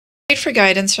prayed for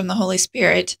guidance from the Holy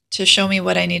Spirit to show me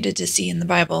what I needed to see in the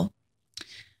Bible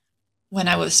when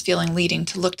I was feeling leading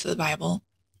to look to the Bible.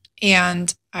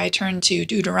 And I turned to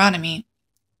Deuteronomy.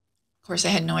 Of course, I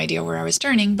had no idea where I was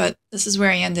turning, but this is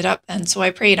where I ended up. And so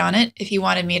I prayed on it if he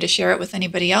wanted me to share it with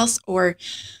anybody else, or,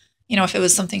 if it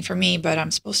was something for me, but I'm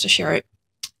supposed to share it.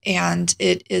 And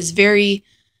it is very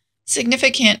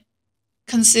significant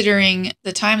considering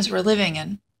the times we're living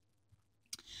in.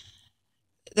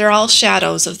 They're all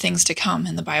shadows of things to come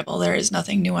in the Bible. There is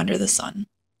nothing new under the sun.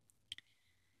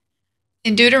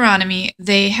 In Deuteronomy,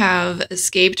 they have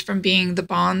escaped from being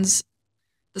the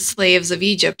slaves of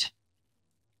Egypt,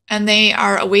 and they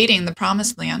are awaiting the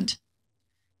promised land.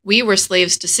 We were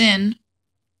slaves to sin.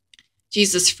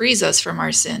 Jesus frees us from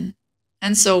our sin,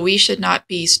 and so we should not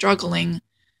be struggling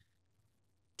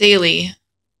daily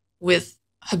with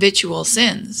habitual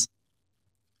sins.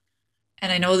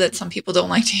 And I know that some people don't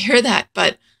like to hear that,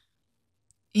 but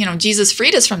Jesus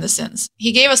freed us from the sins.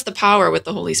 He gave us the power with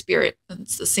the Holy Spirit.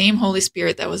 It's the same Holy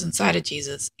Spirit that was inside of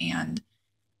Jesus. And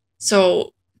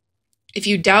so if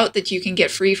you doubt that you can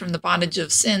get free from the bondage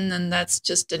of sin, then that's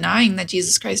just denying that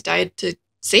Jesus Christ died to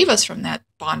save us from that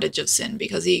bondage of sin,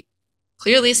 because he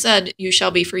clearly said, "You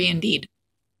shall be free indeed."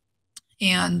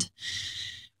 And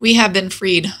we have been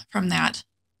freed from that.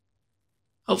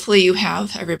 Hopefully you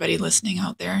have, everybody listening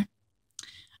out there.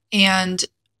 And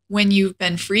when you've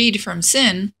been freed from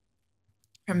sin,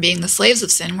 from being the slaves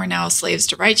of sin, we're now slaves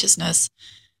to righteousness.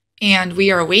 And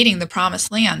we are awaiting the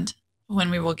promised land when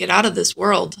we will get out of this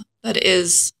world that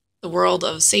is the world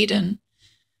of Satan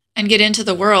and get into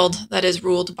the world that is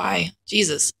ruled by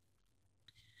Jesus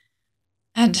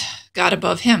and God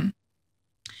above him.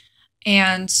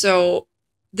 And so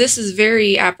this is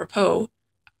very apropos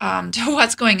to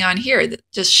what's going on here,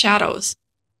 just shadows.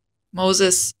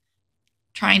 Moses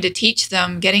trying to teach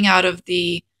them getting out of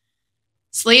the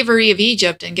slavery of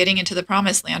Egypt and getting into the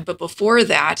promised land. But before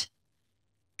that,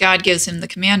 God gives him the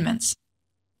commandments.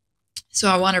 So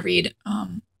I want to read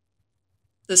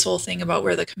this whole thing about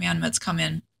where the commandments come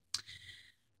in.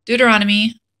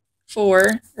 Deuteronomy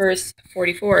 4, verse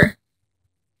 44.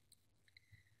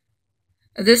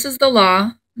 This is the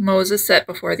law Moses set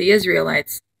before the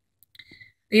Israelites.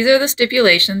 These are the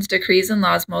stipulations, decrees, and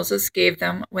laws Moses gave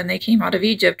them when they came out of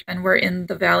Egypt and were in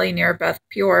the valley near Beth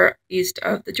Peor, east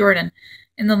of the Jordan,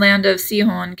 in the land of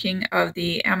Sihon, king of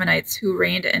the Ammonites, who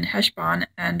reigned in Heshbon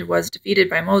and was defeated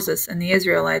by Moses and the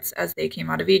Israelites as they came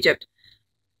out of Egypt.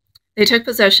 They took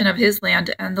possession of his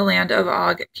land and the land of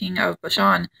Og, king of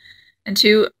Bashan, and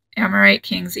 2 Amorite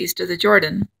kings east of the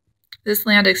Jordan. This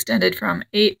land extended from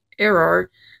Aror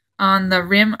on the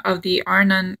rim of the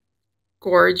Arnon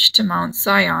Gorge to Mount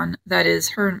Sion, that is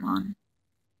Hermon,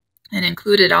 and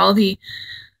included all the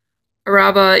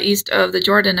Arabah east of the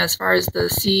Jordan as far as the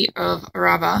Sea of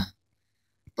Arabah,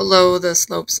 below the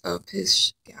slopes of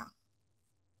Pisgah.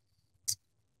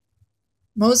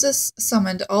 Moses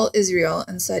summoned all Israel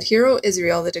and said, "Hear, O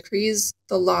Israel, the decrees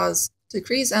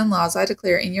and laws I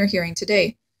declare in your hearing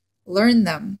today. Learn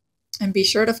them and be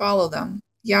sure to follow them.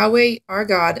 Yahweh, our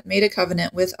God, made a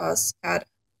covenant with us at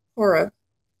Horeb.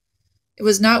 It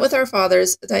was not with our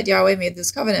fathers that Yahweh made this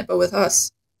covenant, but with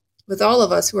us, with all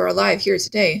of us who are alive here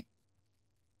today.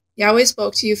 Yahweh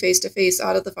spoke to you face to face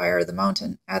out of the fire of the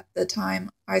mountain. At the time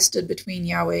I stood between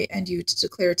Yahweh and you to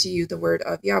declare to you the word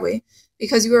of Yahweh,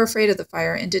 because you were afraid of the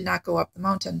fire and did not go up the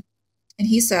mountain. And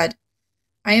he said,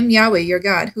 I am Yahweh your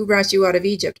God, who brought you out of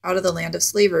Egypt, out of the land of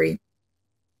slavery.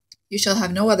 You shall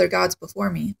have no other gods before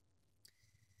me.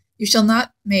 You shall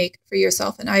not make for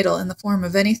yourself an idol in the form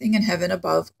of anything in heaven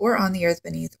above, or on the earth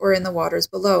beneath, or in the waters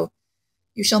below.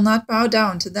 You shall not bow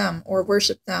down to them or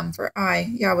worship them, for I,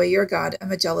 Yahweh your God,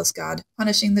 am a jealous God,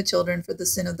 punishing the children for the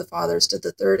sin of the fathers to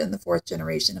the 3rd and the 4th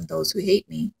generation of those who hate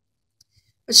me,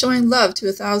 but showing love to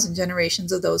 1,000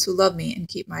 generations of those who love me and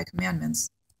keep my commandments.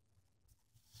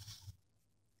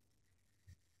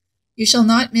 You shall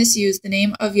not misuse the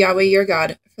name of Yahweh your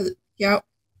God, for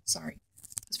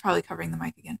probably covering the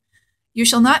mic again. You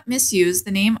shall not misuse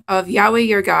the name of Yahweh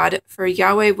your God, for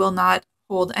Yahweh will not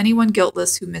hold anyone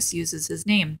guiltless who misuses his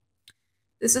name.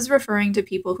 This is referring to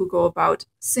people who go about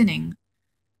sinning.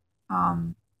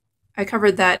 I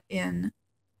covered that in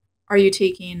Are You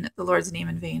Taking the Lord's Name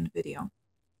in Vain video.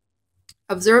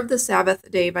 Observe the Sabbath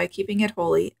day by keeping it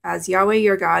holy, as Yahweh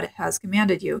your God has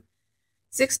commanded you.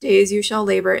 6 days you shall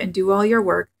labor and do all your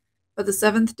work, but the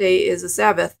 7th day is a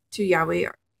Sabbath to Yahweh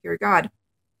your God.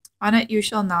 On it you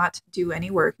shall not do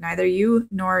any work, neither you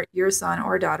nor your son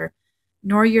or daughter,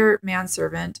 nor your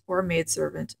manservant or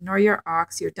maidservant, nor your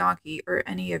ox, your donkey, or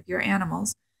any of your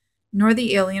animals, nor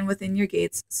the alien within your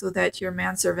gates, so that your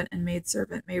manservant and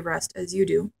maidservant may rest as you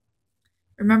do.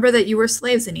 Remember that you were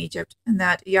slaves in Egypt, and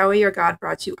that Yahweh your God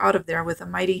brought you out of there with a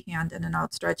mighty hand and an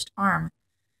outstretched arm.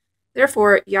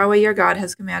 Therefore, Yahweh your God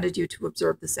has commanded you to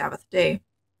observe the Sabbath day.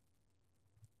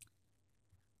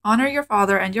 Honor your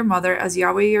father and your mother as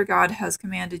Yahweh your God has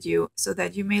commanded you, so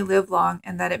that you may live long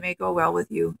and that it may go well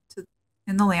with you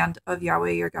in the land of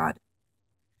Yahweh your God,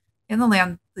 in the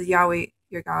land that Yahweh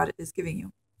your God is giving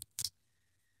you.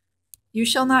 You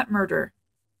shall not murder.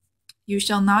 You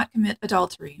shall not commit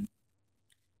adultery.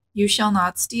 You shall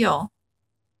not steal.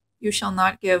 You shall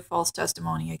not give false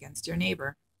testimony against your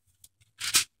neighbor.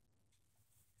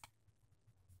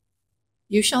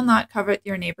 You shall not covet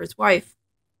your neighbor's wife.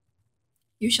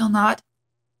 You shall not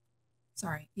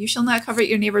covet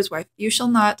your neighbor's wife. You shall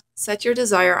not set your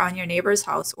desire on your neighbor's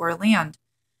house or land,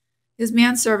 his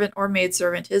manservant or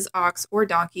maidservant, his ox or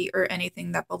donkey, or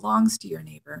anything that belongs to your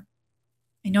neighbor.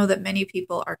 I know that many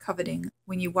people are coveting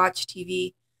when you watch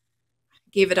TV. I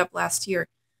gave it up last year.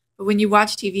 But when you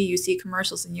watch TV, you see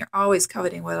commercials, and you're always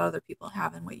coveting what other people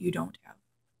have and what you don't have.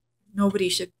 Nobody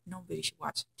should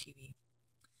watch TV.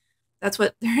 That's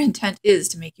what their intent is,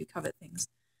 to make you covet things.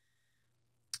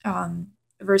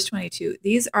 Verse 22,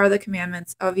 these are the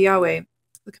commandments of Yahweh,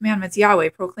 the commandments Yahweh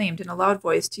proclaimed in a loud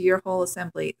voice to your whole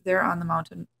assembly there on the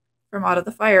mountain, from out of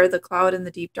the fire, the cloud, and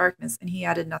the deep darkness, and he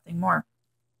added nothing more.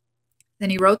 Then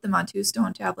he wrote them on 2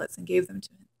 stone tablets and gave them to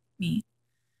me.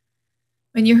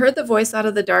 When you heard the voice out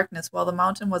of the darkness while the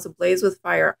mountain was ablaze with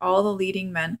fire, all the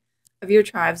leading men of your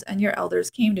tribes and your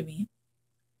elders came to me.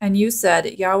 And you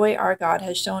said, Yahweh our God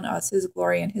has shown us his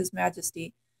glory and his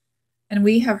majesty, and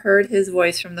we have heard his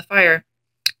voice from the fire.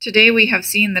 Today we have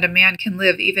seen that a man can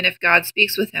live even if God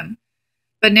speaks with him.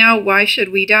 But now why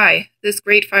should we die? This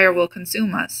great fire will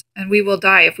consume us, and we will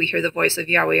die if we hear the voice of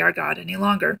Yahweh our God any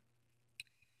longer.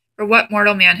 For what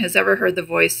mortal man has ever heard the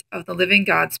voice of the living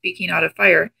God speaking out of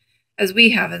fire, as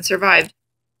we have, and survived?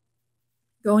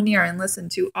 Go near and listen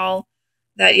to all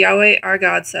that Yahweh our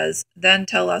God says. Then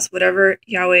tell us whatever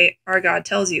Yahweh our God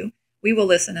tells you. We will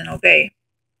listen and obey.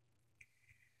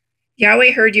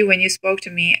 Yahweh heard you when you spoke to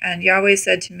me, and Yahweh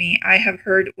said to me, I have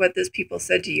heard what this people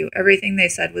said to you. Everything they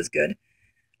said was good.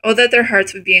 Oh, that their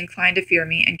hearts would be inclined to fear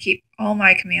me and keep all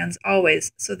my commands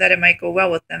always, so that it might go well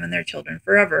with them and their children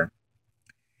forever.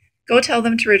 Go tell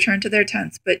them to return to their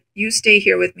tents, but you stay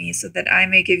here with me, so that I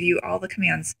may give you all the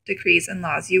commands, decrees, and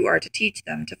laws you are to teach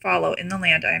them to follow in the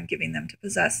land I am giving them to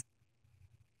possess.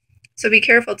 So be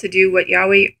careful to do what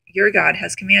Yahweh your God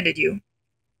has commanded you.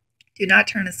 Do not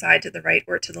turn aside to the right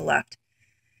or to the left.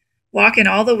 Walk in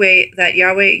all the way that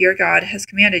Yahweh your God has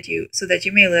commanded you, so that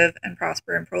you may live and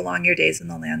prosper and prolong your days in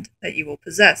the land that you will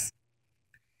possess.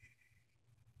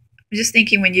 I'm just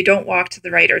thinking, when you don't walk to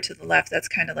the right or to the left, that's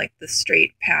kind of like the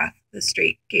straight path, the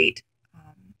straight gate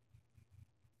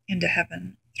into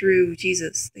heaven through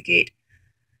Jesus, the gate,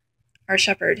 our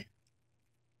shepherd.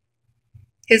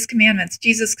 His commandments,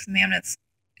 Jesus' commandments,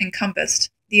 encompassed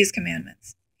these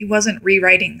commandments. He wasn't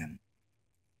rewriting them.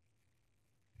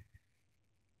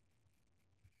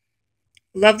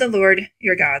 Love the Lord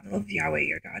your God, love Yahweh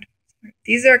your God.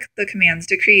 These are the commands,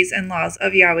 decrees, and laws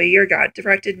of Yahweh your God,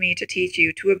 directed me to teach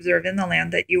you to observe in the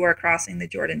land that you are crossing the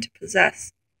Jordan to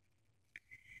possess,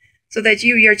 so that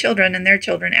you, your children, and their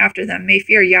children after them may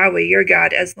fear Yahweh your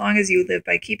God as long as you live,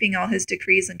 by keeping all his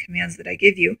decrees and commands that I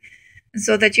give you, and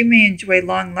so that you may enjoy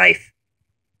long life.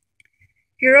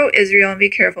 Hear, O Israel, and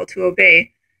be careful to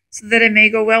obey, so that it may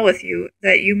go well with you,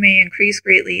 that you may increase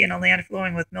greatly in a land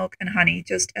flowing with milk and honey,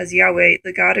 just as Yahweh,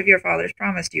 the God of your fathers,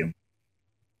 promised you.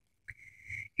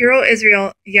 Hear, O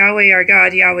Israel, Yahweh our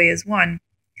God, Yahweh is one.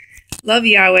 Love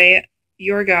Yahweh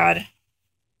your God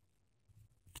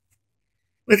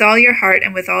with all your heart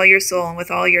and with all your soul and with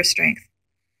all your strength.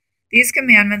 These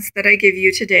commandments that I give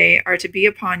you today are to be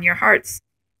upon your hearts.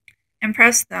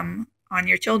 Impress them on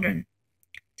your children.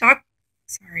 I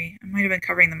might have been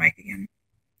covering the mic again.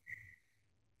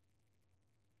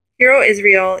 Hear, O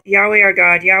Israel, Yahweh our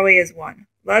God, Yahweh is one.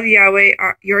 Love Yahweh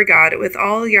your God with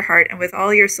all your heart and with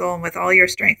all your soul and with all your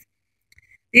strength.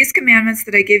 These commandments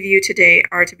that I give you today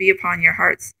are to be upon your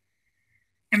hearts.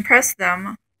 Impress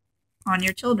them on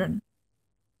your children.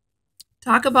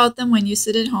 Talk about them when you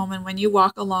sit at home and when you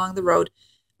walk along the road,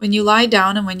 when you lie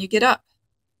down and when you get up.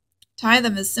 Tie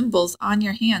them as symbols on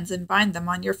your hands and bind them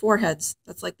on your foreheads.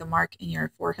 That's like the mark in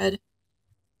your forehead.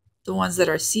 The ones that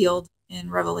are sealed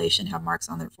in Revelation have marks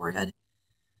on their forehead.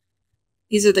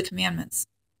 These are the commandments.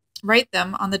 Write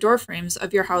them on the doorframes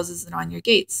of your houses and on your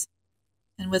gates.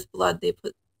 And with blood they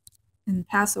put in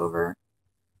Passover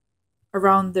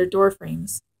around their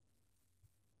doorframes.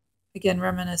 Again,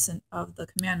 reminiscent of the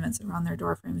commandments around their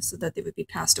doorframes, so that they would be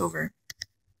passed over.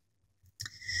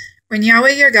 When Yahweh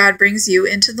your God brings you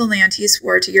into the land he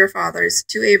swore to your fathers,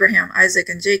 to Abraham, Isaac,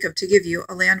 and Jacob, to give you,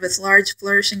 a land with large,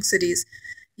 flourishing cities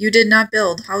you did not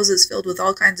build, houses filled with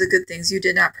all kinds of good things you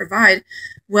did not provide,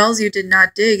 wells you did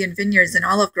not dig, and vineyards and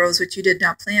olive groves which you did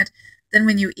not plant, then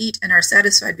when you eat and are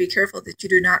satisfied, be careful that you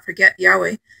do not forget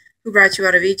Yahweh, who brought you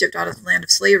out of Egypt, out of the land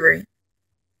of slavery.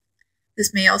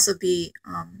 This may also be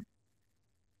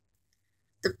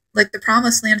like the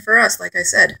promised land for us, like I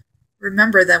said.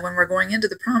 Remember that when we're going into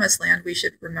the promised land, we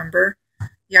should remember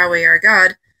Yahweh our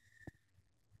God,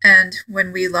 and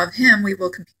when we love him, we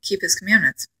will keep his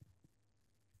commandments.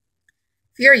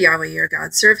 Fear Yahweh your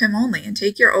God, serve him only, and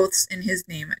take your oaths in his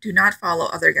name. Do not follow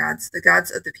other gods, the gods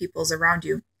of the peoples around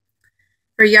you.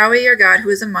 For Yahweh your God, who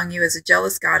is among you, is a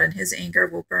jealous God, and his anger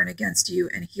will burn against you,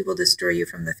 and he will destroy you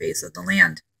from the face of the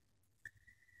land.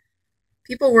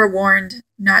 People were warned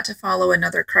not to follow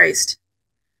another Christ.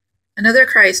 Another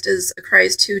Christ is a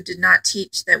Christ who did not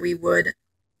teach that we would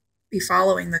be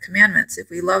following the commandments if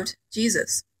we loved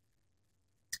Jesus.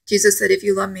 Jesus said, if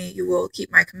you love me, you will keep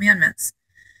my commandments.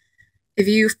 If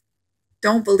you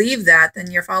don't believe that,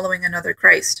 then you're following another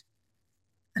Christ,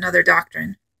 another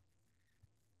doctrine.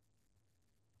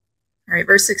 All right,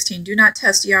 verse 16, do not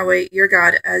test Yahweh your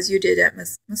God as you did at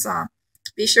Massah.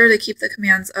 Be sure to keep the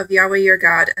commands of Yahweh your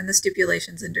God and the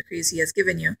stipulations and decrees he has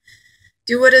given you.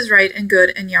 Do what is right and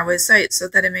good in Yahweh's sight, so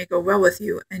that it may go well with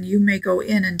you, and you may go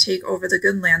in and take over the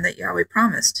good land that Yahweh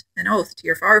promised, an oath to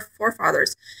your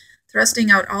forefathers,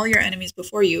 thrusting out all your enemies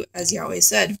before you, as Yahweh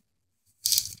said.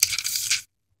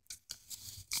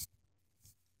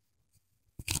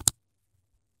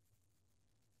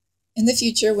 In the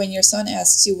future, when your son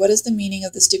asks you what is the meaning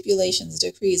of the stipulations,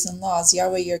 decrees, and laws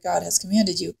Yahweh your God has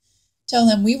commanded you, tell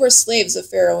him, we were slaves of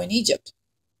Pharaoh in Egypt.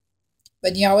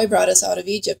 But Yahweh brought us out of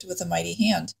Egypt with a mighty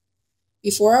hand.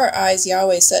 Before our eyes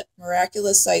Yahweh set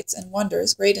miraculous sights and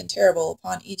wonders, great and terrible,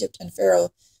 upon Egypt and Pharaoh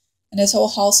and his whole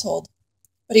household.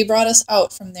 But he brought us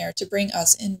out from there to bring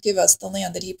us and give us the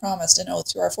land that he promised an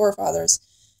oath to our forefathers.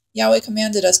 Yahweh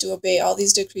commanded us to obey all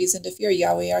these decrees and to fear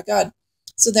Yahweh our God,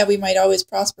 so that we might always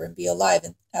prosper and be alive,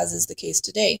 as is the case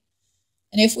today.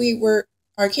 And if we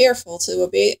are careful to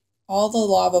obey all the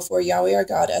law before Yahweh our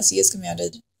God, as he has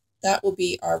commanded, that will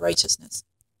be our righteousness.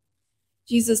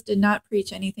 Jesus did not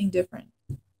preach anything different.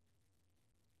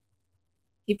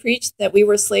 He preached that we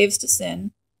were slaves to sin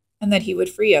and that he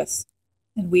would free us,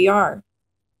 and we are.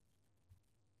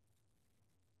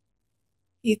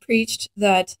 He preached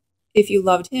that if you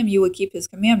loved him, you would keep his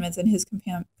commandments, and his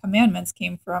commandments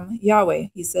came from Yahweh.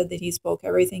 He said that he spoke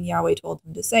everything Yahweh told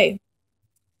him to say.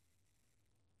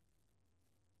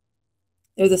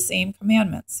 They're the same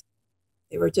commandments.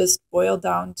 They were just boiled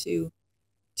down to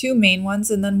two main ones,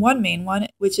 and then one main one,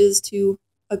 which is to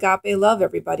agape love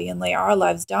everybody and lay our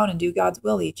lives down and do God's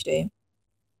will each day.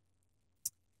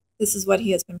 This is what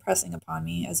he has been pressing upon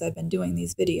me as I've been doing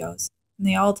these videos, and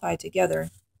they all tie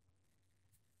together.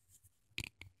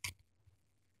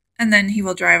 And then he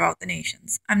will drive out the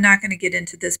nations. I'm not going to get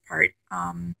into this part,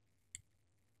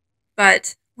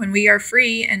 but when we are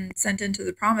free and sent into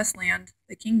the promised land,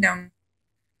 the kingdom,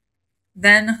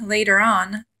 then later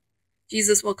on,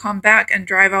 Jesus will come back and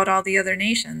drive out all the other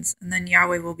nations, and then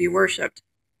Yahweh will be worshipped.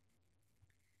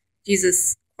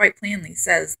 Jesus quite plainly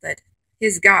says that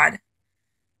his God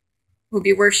will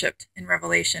be worshipped in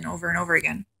Revelation over and over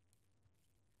again.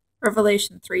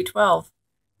 Revelation 3:12.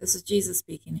 This is Jesus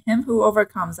speaking. Him who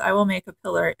overcomes, I will make a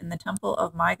pillar in the temple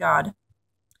of my God.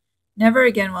 Never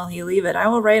again will he leave it. I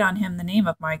will write on him the name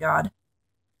of my God,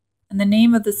 and the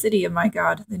name of the city of my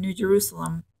God, the New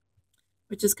Jerusalem,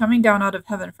 which is coming down out of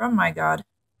heaven from my God.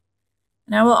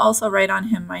 And I will also write on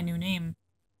him my new name.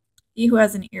 He who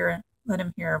has an ear, let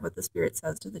him hear what the Spirit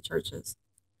says to the churches.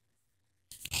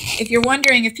 If you're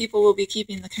wondering if people will be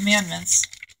keeping the commandments,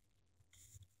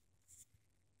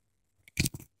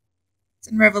 it's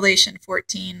in Revelation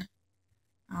 14.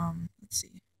 Let's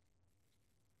see.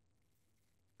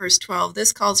 Verse 12.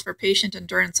 This calls for patient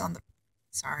endurance on the...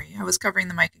 Sorry, I was covering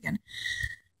the mic again.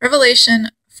 Revelation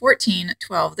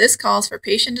 14:12. This calls for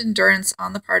patient endurance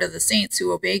on the part of the saints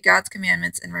who obey God's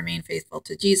commandments and remain faithful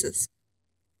to Jesus.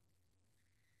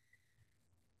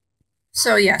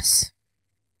 So yes,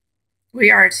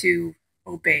 we are to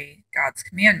obey God's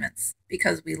commandments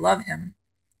because we love him.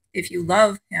 If you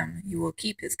love him, you will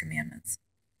keep his commandments.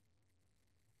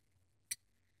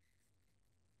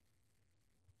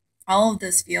 All of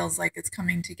this feels like it's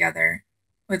coming together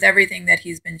with everything that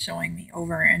he's been showing me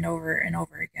over and over and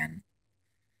over again.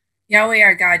 Yahweh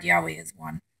our God, Yahweh is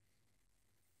one.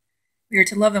 We are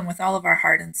to love him with all of our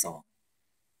heart and soul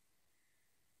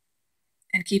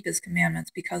and keep his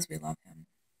commandments because we love him,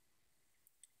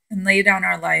 and lay down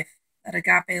our life that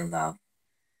agape love,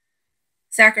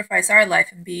 sacrifice our life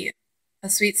and be a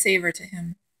sweet savor to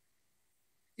him.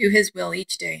 Do his will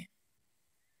each day.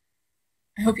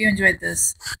 I hope you enjoyed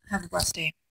this. Have a blessed day.